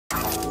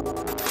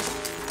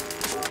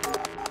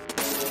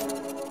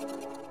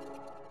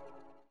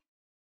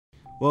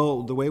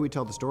Well, the way we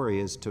tell the story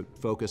is to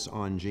focus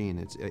on Jean.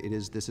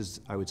 This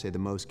is, I would say, the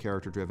most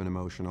character-driven,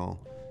 emotional,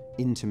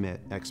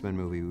 intimate X-Men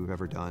movie we've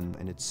ever done,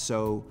 and it's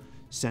so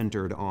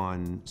centered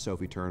on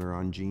Sophie Turner,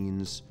 on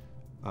Jean's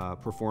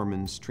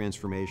performance,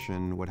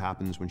 transformation, what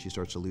happens when she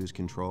starts to lose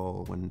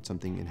control, when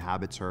something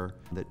inhabits her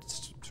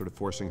that's sort of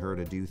forcing her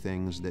to do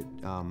things that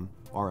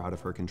are out of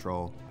her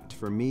control.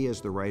 For me,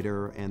 as the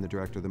writer and the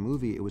director of the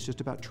movie, it was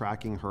just about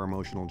tracking her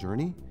emotional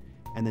journey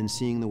and then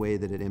seeing the way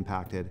that it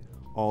impacted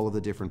all of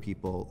the different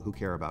people who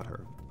care about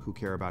her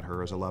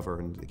as a lover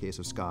in the case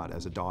of Scott,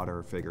 as a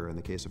daughter figure in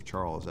the case of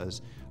Charles,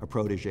 as a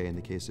protege in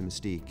the case of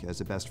Mystique,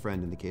 as a best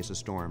friend in the case of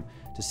Storm.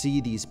 To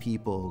see these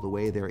people, the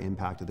way they're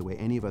impacted, the way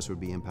any of us would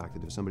be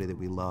impacted if somebody that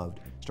we loved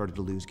started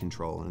to lose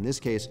control. And in this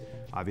case,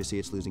 obviously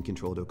it's losing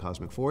control to a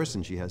cosmic force,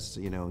 and she has,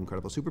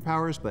 incredible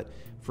superpowers, but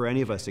for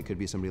any of us it could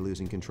be somebody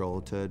losing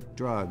control to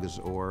drugs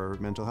or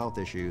mental health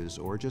issues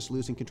or just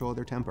losing control of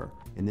their temper.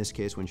 In this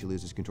case, when she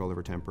loses control of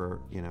her temper,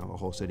 a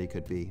whole city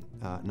could be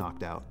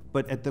knocked out.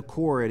 But at the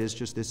core, it is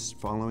just this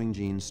following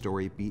Jean's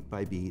story beat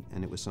by beat,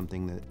 and it was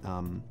something that,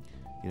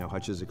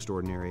 Hutch is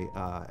extraordinary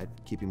at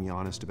keeping me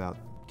honest about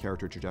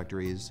character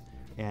trajectories,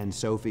 and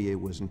Sophie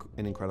was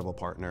an incredible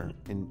partner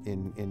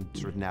in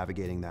sort of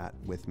navigating that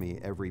with me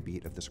every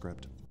beat of the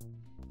script.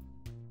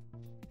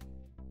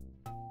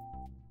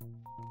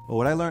 Well,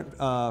 what I learned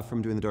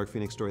from doing the Dark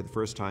Phoenix story the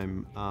first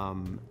time,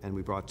 and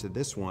we brought to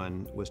this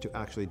one, was to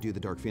actually do the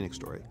Dark Phoenix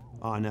story.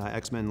 On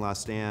X-Men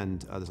Last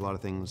Stand, there's a lot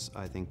of things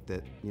I think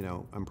that,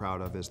 I'm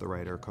proud of as the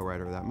writer,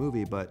 co-writer of that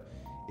movie, but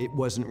it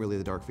wasn't really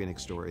the Dark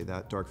Phoenix story.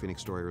 That Dark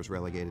Phoenix story was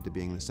relegated to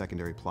being the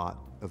secondary plot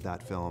of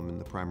that film,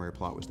 and the primary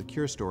plot was the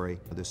Cure story.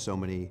 There's so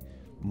many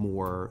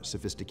more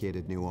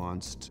sophisticated,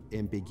 nuanced,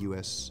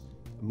 ambiguous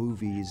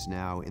movies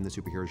now in the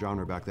superhero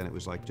genre. Back then it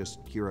was like just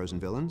heroes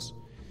and villains.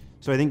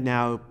 So I think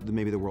now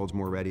maybe the world's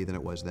more ready than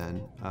it was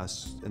then.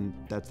 And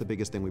that's the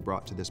biggest thing we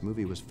brought to this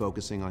movie, was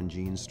focusing on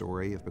Jean's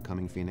story of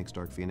becoming Phoenix,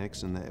 Dark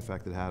Phoenix, and the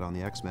effect it had on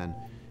the X-Men,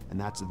 and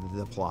that's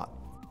the plot.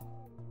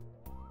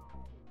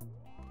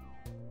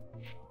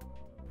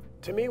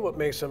 To me, what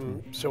makes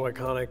them so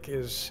iconic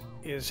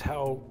is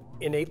how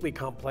innately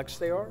complex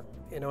they are,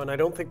 and I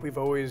don't think we've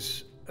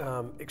always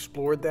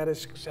explored that as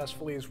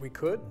successfully as we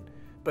could.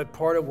 But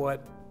part of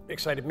what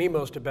excited me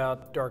most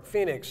about Dark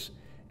Phoenix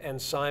and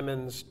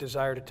Simon's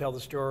desire to tell the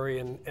story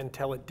and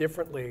tell it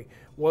differently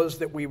was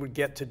that we would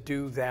get to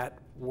do that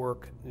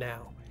work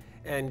now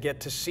and get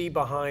to see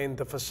behind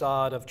the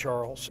facade of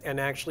Charles and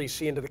actually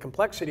see into the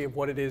complexity of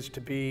what it is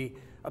to be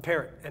a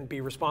parent and be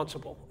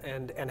responsible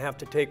and have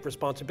to take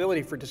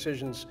responsibility for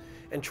decisions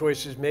and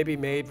choices maybe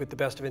made with the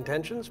best of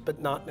intentions,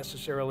 but not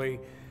necessarily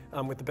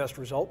with the best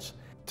results.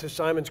 To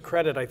Simon's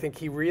credit, I think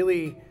he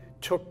really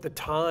took the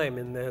time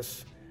in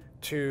this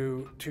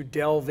to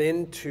delve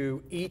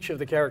into each of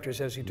the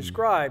characters, as he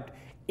described,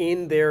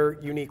 in their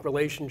unique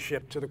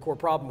relationship to the core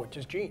problem, which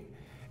is Jean,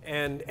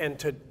 and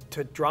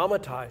to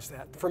dramatize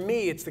that. For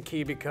me, it's the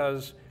key,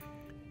 because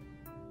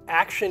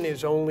action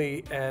is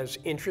only as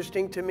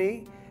interesting to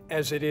me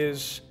as it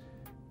is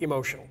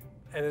emotional,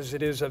 and as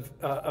it is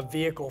a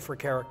vehicle for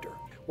character.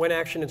 When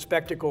action and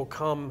spectacle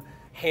come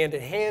hand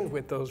in hand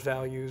with those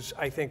values,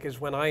 I think is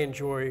when I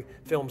enjoy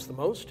films the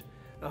most.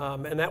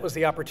 And that was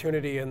the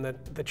opportunity and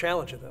the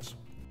challenge of this.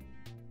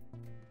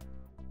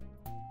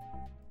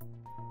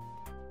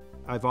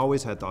 I've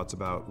always had thoughts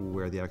about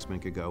where the X-Men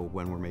could go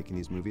when we're making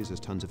these movies.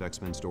 There's tons of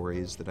X-Men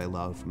stories that I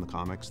love from the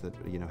comics that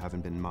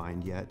haven't been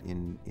mined yet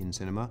in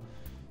cinema.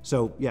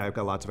 So yeah, I've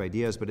got lots of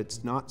ideas, but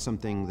it's not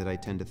something that I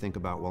tend to think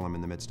about while I'm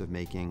in the midst of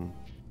making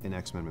an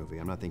X-Men movie.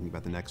 I'm not thinking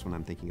about the next one,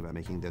 I'm thinking about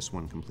making this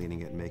one,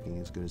 completing it, and making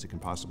it as good as it can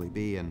possibly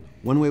be. And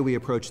one way we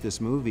approached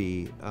this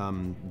movie,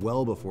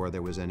 well before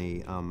there was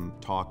any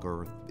talk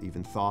or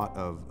even thought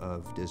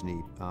of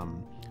Disney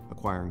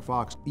acquiring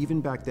Fox,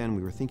 even back then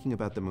we were thinking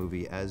about the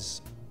movie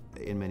as,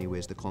 in many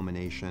ways, the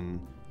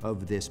culmination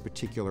of this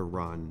particular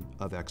run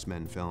of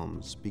X-Men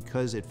films,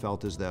 because it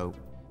felt as though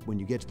when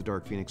you get to the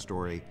Dark Phoenix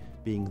story,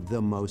 being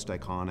the most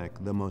iconic,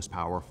 the most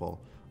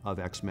powerful of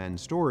X-Men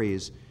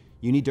stories,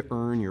 you need to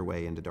earn your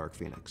way into Dark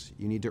Phoenix.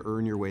 You need to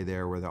earn your way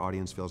there where the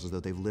audience feels as though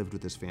they've lived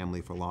with this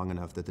family for long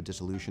enough that the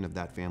dissolution of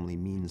that family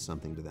means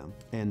something to them.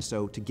 And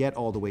so to get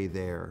all the way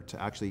there,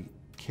 to actually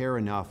care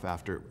enough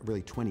after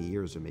really 20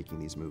 years of making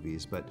these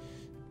movies, but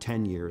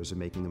 10 years of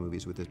making the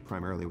movies with this,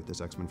 primarily with this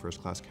X-Men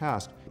First Class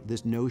cast,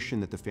 this notion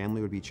that the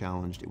family would be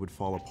challenged, it would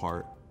fall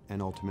apart,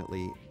 and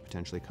ultimately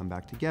potentially come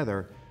back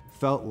together,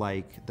 felt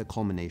like the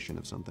culmination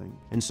of something.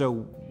 And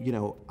so,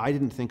 I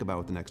didn't think about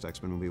what the next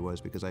X-Men movie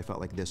was, because I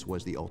felt like this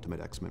was the ultimate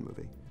X-Men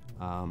movie.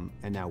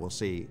 And now we'll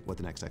see what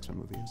the next X-Men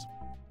movie is.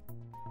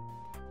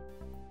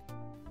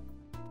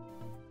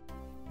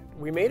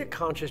 We made a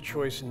conscious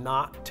choice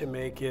not to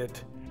make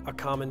it a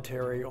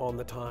commentary on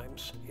the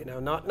times,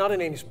 not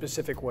in any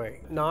specific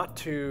way, not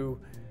to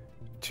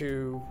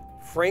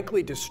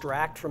frankly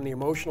distract from the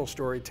emotional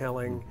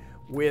storytelling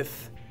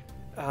with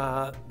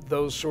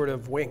those sort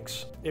of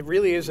winks. It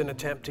really is an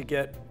attempt to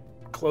get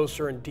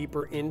closer and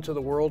deeper into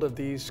the world of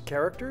these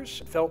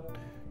characters. It felt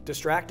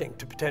distracting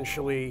to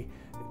potentially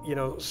you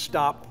know,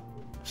 stop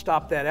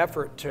that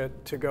effort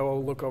to go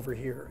look over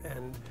here.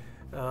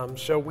 And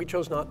so we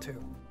chose not to.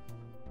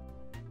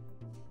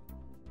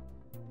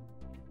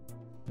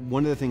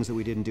 One of the things that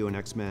we didn't do in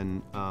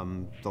X-Men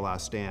The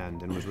Last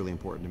Stand, and was really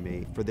important to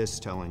me for this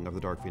telling of the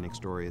Dark Phoenix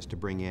story, is to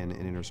bring in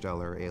an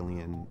interstellar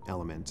alien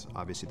element.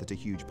 Obviously, that's a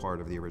huge part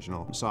of the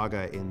original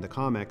saga in the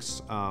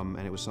comics,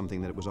 and it was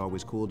something that was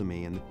always cool to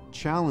me. And the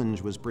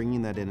challenge was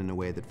bringing that in a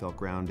way that felt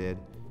grounded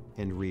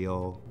and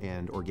real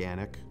and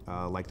organic,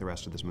 like the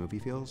rest of this movie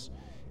feels.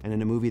 And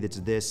in a movie that's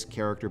this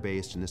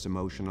character-based and this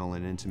emotional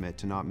and intimate,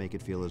 to not make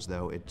it feel as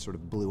though it sort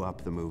of blew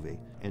up the movie.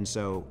 And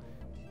so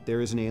there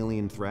is an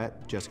alien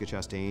threat. Jessica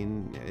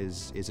Chastain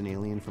is an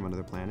alien from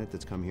another planet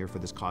that's come here for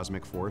this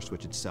cosmic force,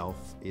 which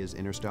itself is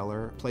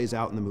interstellar. Plays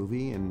out in the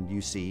movie, and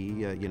you see,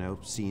 you know,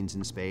 scenes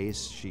in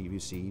space. You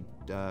see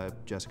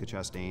Jessica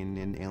Chastain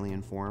in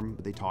alien form.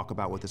 They talk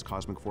about what this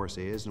cosmic force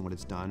is and what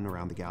it's done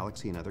around the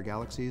galaxy and other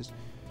galaxies.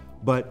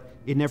 But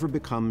it never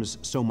becomes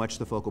so much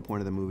the focal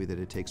point of the movie that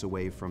it takes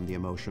away from the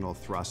emotional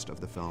thrust of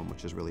the film,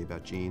 which is really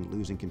about Jean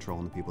losing control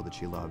in the people that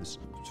she loves,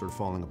 sort of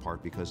falling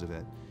apart because of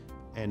it.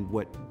 And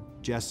what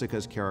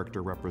Jessica's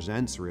character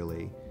represents,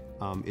 really,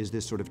 is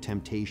this sort of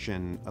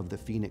temptation of the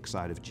Phoenix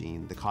side of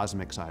Jean, the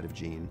cosmic side of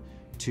Jean,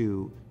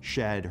 to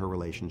shed her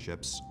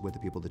relationships with the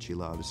people that she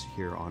loves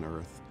here on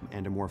Earth,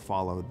 and to more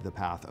follow the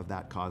path of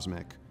that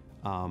cosmic,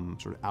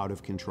 sort of out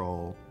of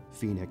control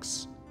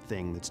Phoenix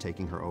thing that's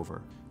taking her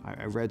over.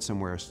 I read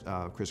somewhere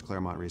Chris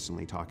Claremont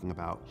recently talking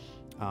about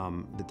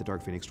that the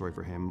Dark Phoenix story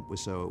for him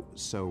was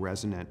so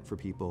resonant for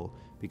people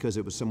because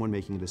it was someone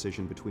making a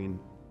decision between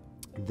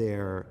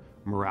their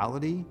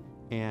morality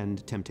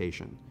and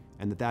temptation,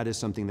 and that is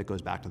something that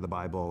goes back to the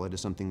Bible. It is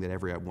something that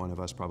every one of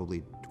us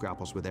probably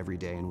grapples with every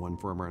day in one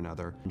form or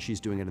another. And she's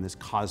doing it in this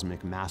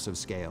cosmic, massive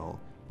scale,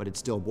 but it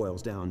still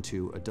boils down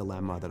to a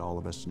dilemma that all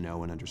of us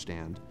know and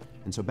understand.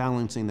 And so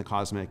balancing the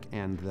cosmic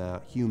and the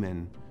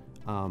human,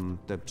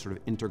 the sort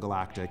of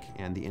intergalactic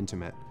and the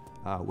intimate,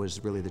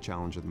 was really the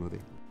challenge of the movie.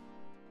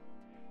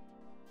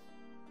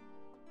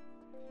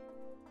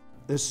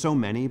 There's so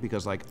many,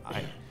 because like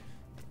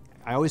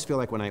I always feel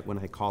like when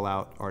I call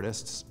out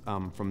artists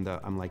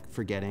I'm like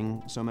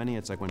forgetting so many.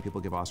 It's like when people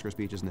give Oscar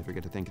speeches and they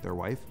forget to thank their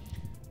wife.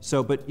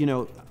 So, but you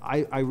know,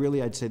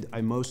 I'd say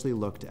I mostly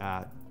looked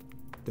at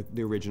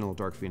the original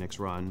Dark Phoenix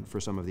run for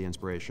some of the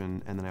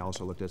inspiration, and then I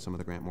also looked at some of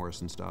the Grant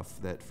Morrison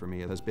stuff that for me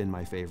has been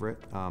my favorite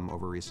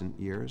over recent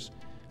years.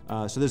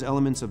 So there's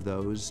elements of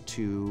those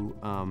two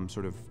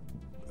sort of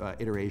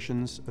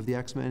iterations of the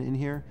X-Men in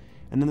here.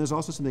 And then there's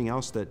also something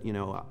else that, you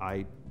know,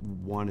 I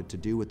wanted to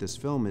do with this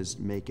film, is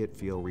make it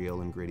feel real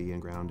and gritty and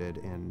grounded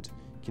and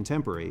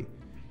contemporary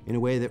in a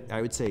way that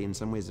I would say in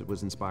some ways it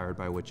was inspired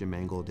by what Jim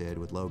Mangold did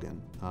with Logan.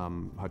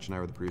 Hutch and I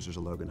were the producers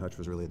of Logan. Hutch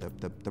was really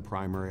the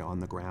primary on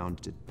the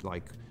ground to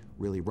like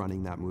really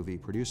running that movie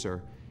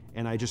producer.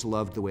 And I just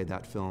loved the way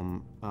that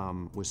film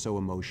was so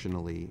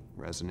emotionally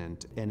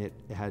resonant, and it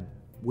had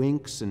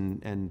winks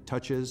and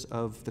touches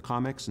of the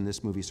comics, and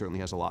this movie certainly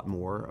has a lot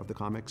more of the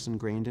comics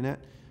ingrained in it.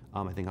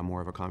 I think I'm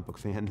more of a comic book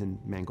fan than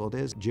Mangold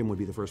is. Jim would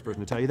be the first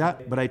person to tell you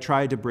that. But I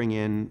tried to bring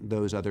in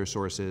those other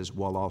sources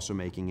while also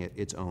making it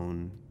its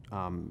own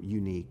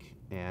unique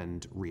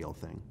and real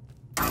thing.